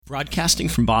Broadcasting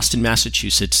from Boston,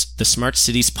 Massachusetts, the Smart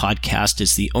Cities podcast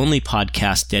is the only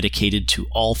podcast dedicated to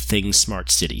all things smart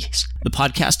cities. The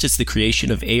podcast is the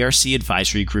creation of ARC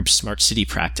Advisory Group's Smart City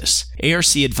practice.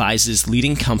 ARC advises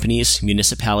leading companies,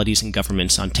 municipalities, and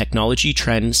governments on technology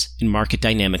trends and market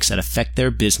dynamics that affect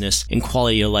their business and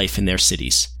quality of life in their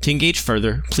cities. To engage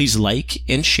further, please like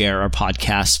and share our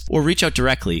podcast or reach out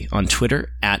directly on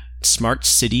Twitter at Smart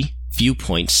City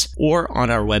Viewpoints or on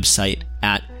our website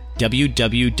at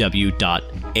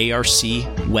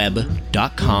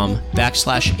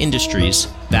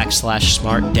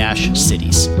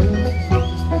www.arcweb.com/industries/smart-cities.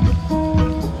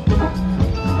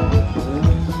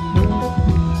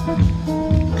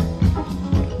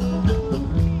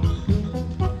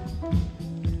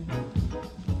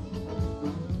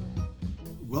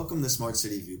 Welcome to Smart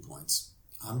City Viewpoints.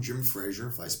 I'm Jim Frazer,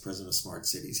 Vice President of Smart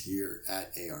Cities here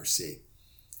at ARC.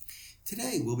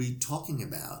 Today, we'll be talking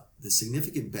about the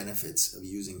significant benefits of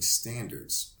using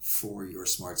standards for your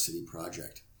smart city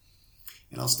project.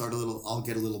 And I'll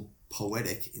get a little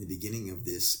poetic in the beginning of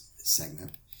this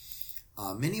segment.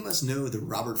 Many of us know the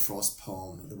Robert Frost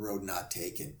poem, The Road Not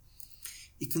Taken.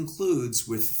 It concludes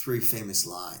with three famous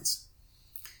lines.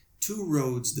 Two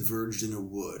roads diverged in a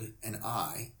wood, and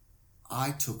I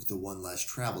took the one less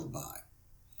traveled by.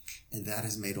 And that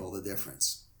has made all the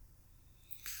difference.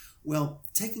 Well,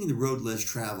 taking the road less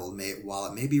traveled, while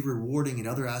it may be rewarding in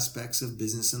other aspects of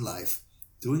business and life,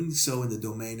 doing so in the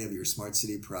domain of your smart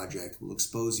city project will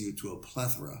expose you to a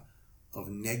plethora of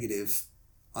negative,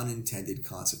 unintended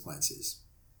consequences.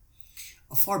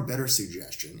 A far better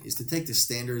suggestion is to take the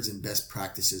standards and best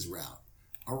practices route,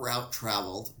 a route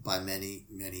traveled by many,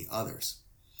 many others.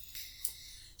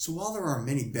 So while there are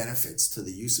many benefits to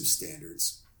the use of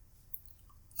standards,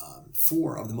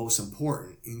 four of the most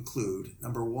important include,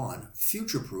 number one,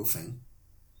 future-proofing,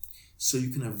 so you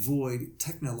can avoid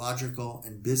technological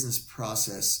and business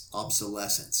process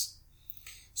obsolescence,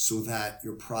 so that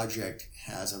your project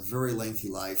has a very lengthy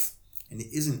life and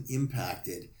it isn't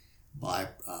impacted by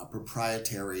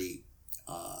proprietary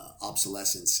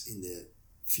obsolescence in the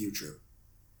future.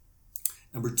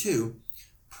 Number two,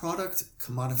 product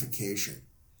commodification.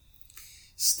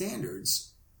 Standards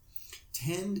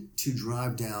tend to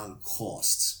drive down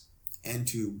costs and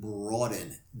to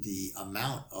broaden the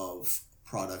amount of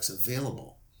products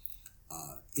available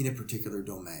in a particular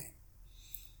domain.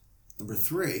 Number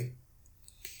three,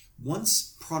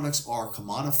 once products are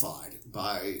commodified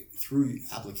through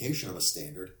application of a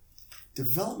standard,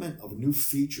 development of new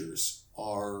features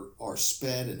are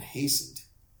sped and hastened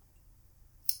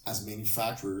as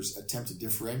manufacturers attempt to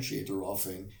differentiate their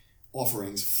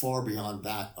offerings far beyond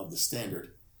that of the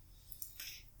standard.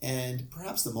 And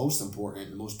perhaps the most important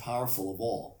and most powerful of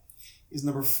all is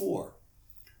number four,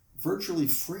 virtually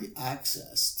free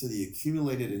access to the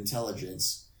accumulated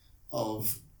intelligence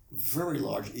of very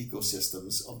large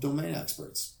ecosystems of domain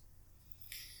experts.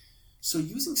 So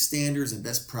using standards and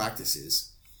best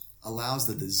practices allows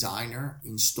the designer,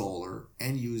 installer,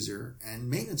 end user, and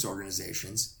maintenance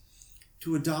organizations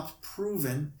to adopt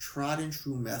proven, tried and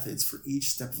true methods for each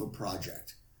step of a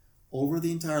project over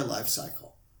the entire life cycle,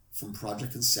 from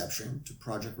project conception to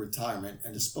project retirement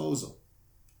and disposal.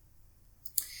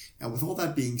 Now, with all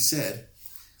that being said,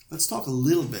 let's talk a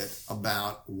little bit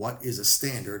about what is a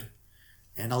standard,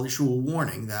 and I'll issue a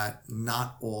warning that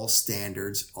not all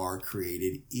standards are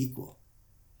created equal.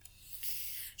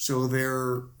 So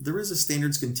there is a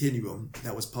standards continuum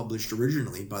that was published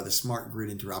originally by the Smart Grid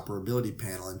Interoperability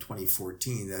Panel in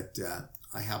 2014 that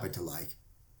I happen to like.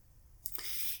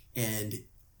 And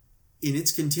in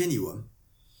its continuum,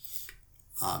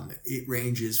 it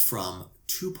ranges from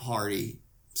two-party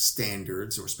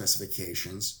standards or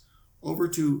specifications over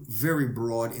to very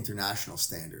broad international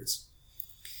standards.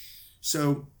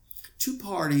 So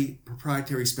two-party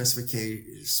proprietary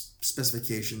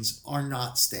specifications are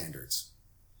not standards.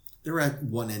 They're at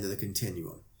one end of the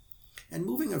continuum. And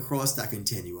moving across that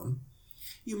continuum,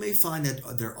 you may find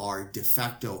that there are de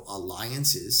facto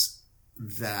alliances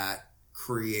that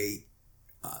create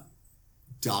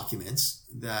documents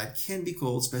that can be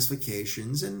called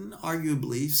specifications and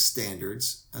arguably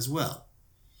standards as well.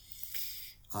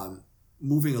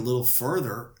 Moving a little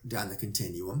further down the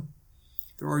continuum,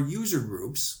 there are user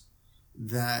groups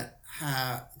that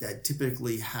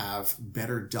typically have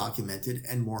better documented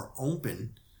and more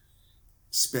open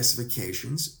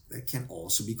specifications that can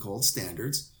also be called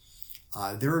standards.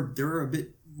 They're a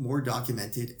bit more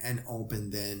documented and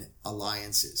open than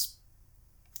alliances.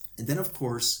 And then, of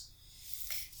course,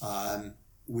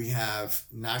 we have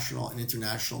national and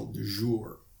international de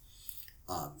jure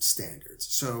standards.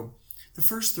 So the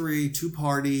first three,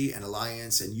 two-party and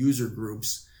alliance and user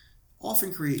groups,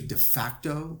 often create de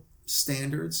facto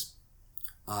standards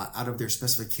out of their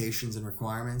specifications and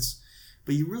requirements,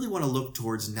 but you really want to look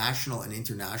towards national and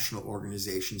international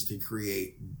organizations to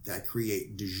create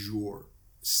de jure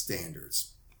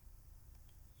standards.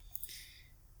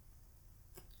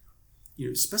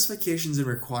 Specifications and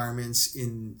requirements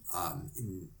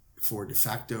for de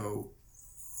facto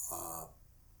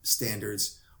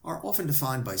standards are often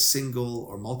defined by single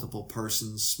or multiple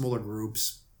persons, smaller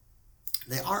groups.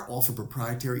 They are often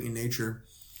proprietary in nature.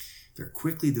 They're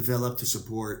quickly developed to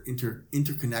support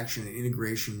interconnection and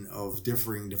integration of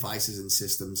differing devices and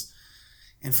systems.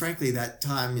 And frankly, that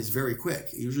time is very quick.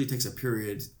 It usually takes a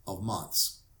period of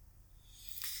months.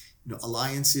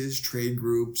 Alliances, trade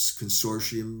groups,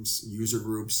 consortiums, user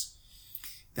groups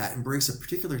that embrace a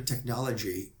particular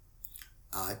technology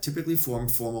typically form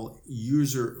formal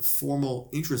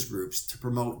interest groups to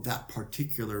promote that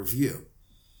particular view.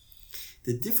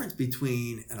 The difference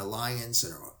between an alliance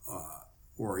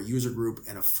or a user group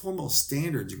and a formal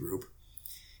standards group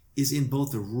is in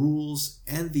both the rules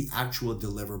and the actual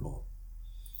deliverable.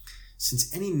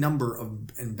 Since any number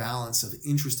and balance of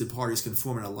interested parties can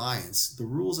form an alliance, the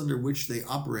rules under which they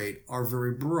operate are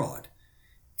very broad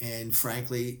and,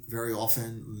 frankly, very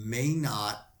often may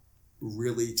not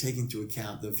really take into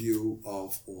account the view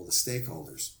of all the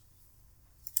stakeholders.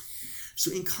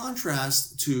 So in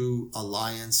contrast to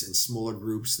alliance and smaller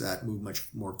groups that move much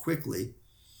more quickly,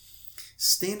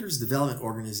 standards development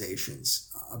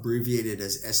organizations, abbreviated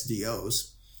as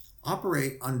SDOs,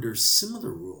 operate under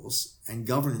similar rules and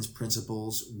governance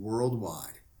principles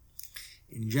worldwide.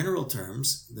 In general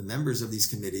terms, the members of these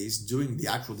committees doing the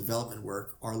actual development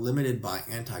work are limited by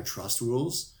antitrust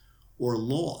rules or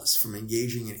laws from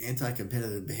engaging in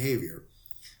anti-competitive behavior,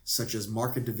 such as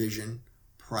market division,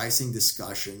 pricing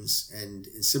discussions, and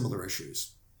similar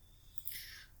issues.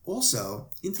 Also,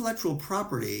 intellectual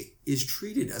property is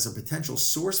treated as a potential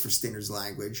source for standards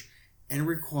language and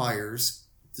requires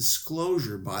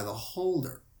disclosure by the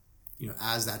holder,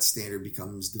 as that standard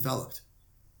becomes developed.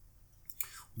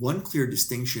 One clear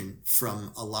distinction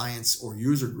from alliance or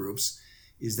user groups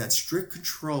is that strict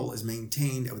control is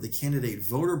maintained of the candidate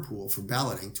voter pool for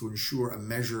balloting to ensure a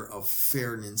measure of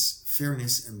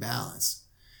fairness and balance.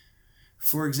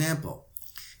 For example,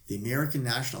 the American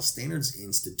National Standards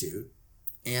Institute,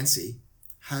 ANSI,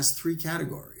 has 3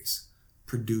 categories: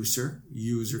 producer,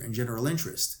 user, and general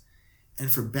interest.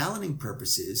 And for balloting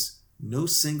purposes, no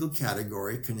single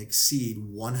category can exceed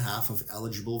 1/2 of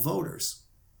eligible voters.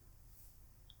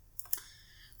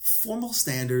 Formal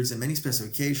standards and many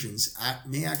specifications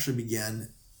may actually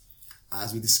begin,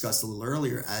 as we discussed a little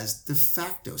earlier, as de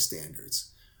facto standards,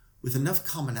 with enough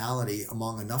commonality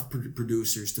among enough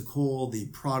producers to call the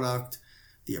product,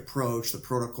 the approach, the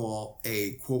protocol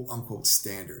a quote-unquote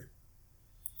standard.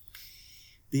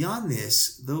 Beyond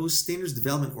this, those standards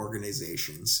development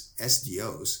organizations,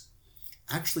 SDOs,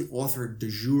 actually author de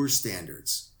jure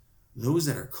standards, those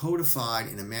that are codified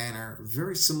in a manner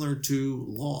very similar to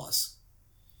laws.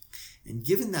 And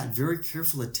given that very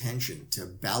careful attention to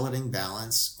balloting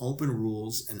balance, open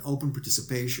rules, and open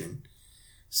participation,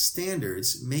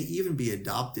 standards may even be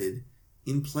adopted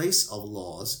in place of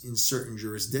laws in certain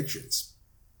jurisdictions.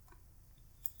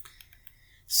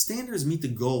 Standards meet the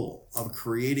goal of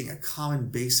creating a common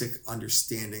basic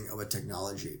understanding of a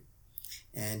technology.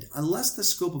 And unless the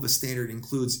scope of a standard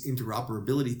includes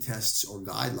interoperability tests or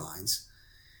guidelines,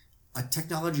 a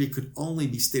technology could only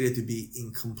be stated to be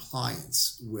in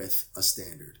compliance with a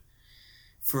standard.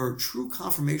 For true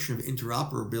confirmation of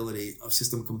interoperability of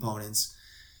system components,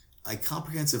 a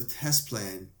comprehensive test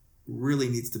plan really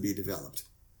needs to be developed.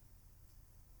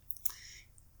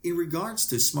 In regards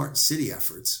to smart city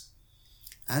efforts,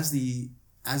 as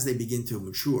they begin to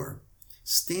mature,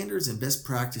 standards and best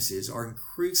practices are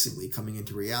increasingly coming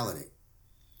into reality.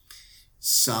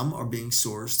 Some are being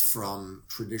sourced from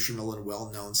traditional and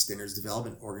well-known standards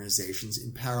development organizations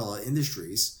in parallel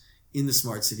industries in the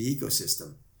smart city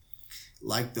ecosystem,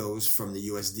 like those from the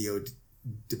US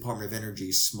Department of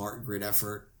Energy's Smart Grid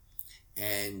effort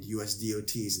and US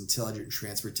DOT's Intelligent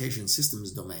Transportation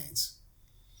Systems domains.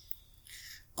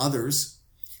 Others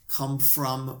come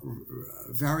from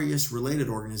various related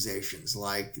organizations,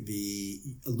 like the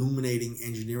Illuminating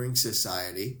Engineering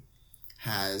Society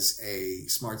has a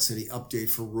smart city update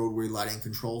for roadway lighting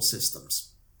control systems.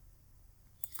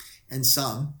 And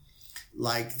some,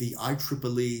 like the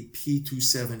IEEE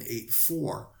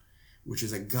P2784, which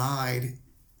is a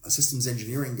systems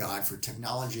engineering guide for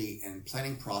technology and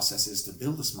planning processes to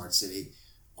build a smart city,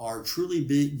 are truly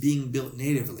being built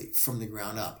natively from the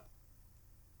ground up.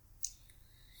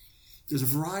 There's a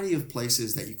variety of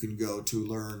places that you can go to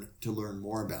learn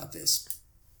more about this.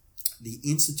 The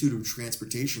Institute of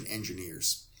Transportation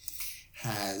Engineers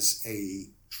has a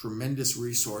tremendous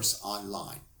resource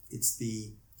online. It's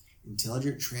the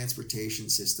Intelligent Transportation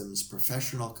Systems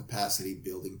Professional Capacity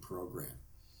Building Program.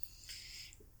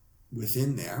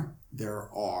 Within there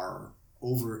are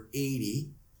over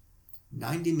 80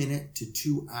 90-minute to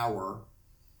 2-hour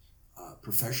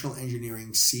professional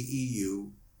engineering CEU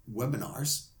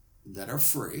webinars that are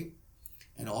free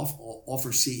and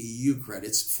offer CEU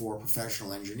credits for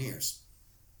professional engineers.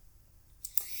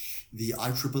 The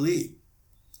IEEE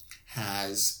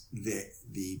has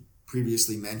the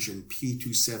previously mentioned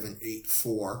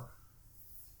P2784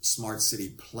 Smart City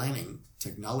Planning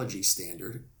Technology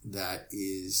Standard that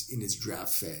is in its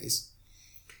draft phase,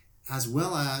 as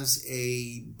well as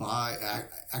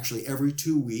actually every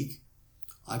 2-week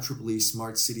IEEE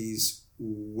Smart Cities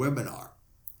webinar,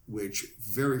 which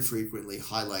very frequently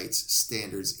highlights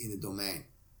standards in the domain.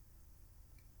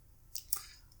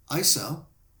 ISO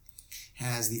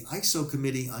has the ISO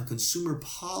Committee on Consumer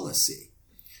Policy,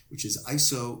 which is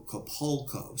ISO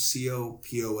Copolco,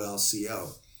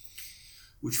 C-O-P-O-L-C-O,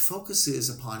 which focuses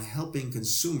upon helping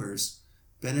consumers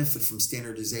benefit from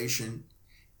standardization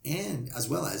and as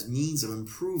well as means of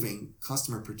improving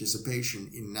customer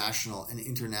participation in national and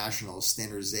international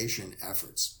standardization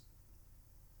efforts.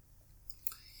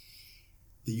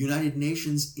 The United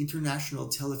Nations International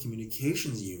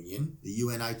Telecommunications Union, the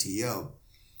UNITO,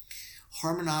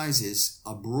 harmonizes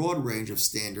a broad range of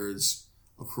standards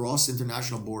across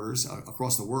international borders,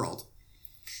 across the world,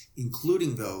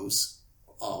 including those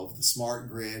of the smart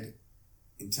grid,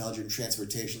 intelligent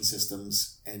transportation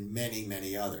systems, and many,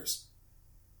 many others.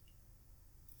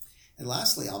 And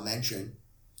lastly, I'll mention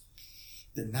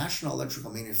the National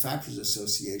Electrical Manufacturers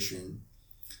Association.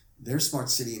 Their Smart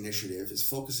City initiative is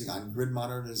focusing on grid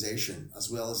modernization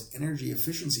as well as energy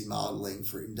efficiency modeling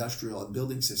for industrial and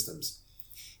building systems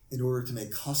in order to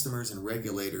make customers and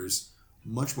regulators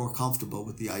much more comfortable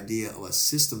with the idea of a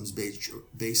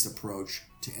systems-based approach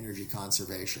to energy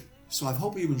conservation. So I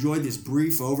hope you've enjoyed this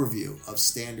brief overview of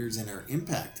standards and their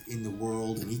impact in the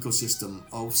world and ecosystem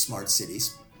of smart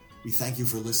cities. We thank you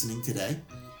for listening today,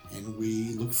 and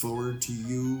we look forward to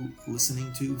you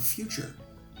listening to future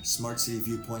Smart City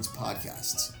Viewpoints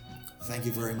podcasts. Thank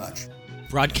you very much.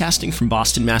 Broadcasting from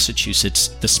Boston, Massachusetts,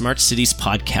 the Smart Cities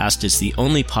podcast is the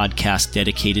only podcast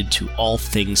dedicated to all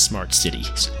things smart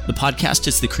cities. The podcast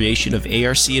is the creation of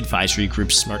ARC Advisory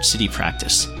Group's Smart City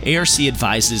practice. ARC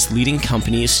advises leading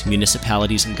companies,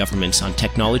 municipalities, and governments on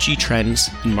technology trends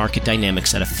and market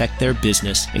dynamics that affect their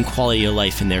business and quality of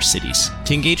life in their cities.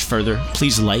 To engage further,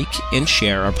 please like and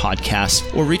share our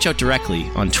podcast or reach out directly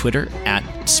on Twitter at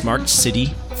Smart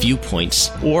City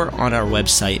Viewpoints or on our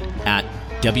website at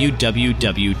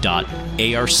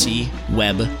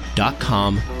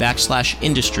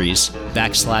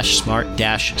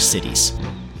www.arcweb.com/industries/smart-cities.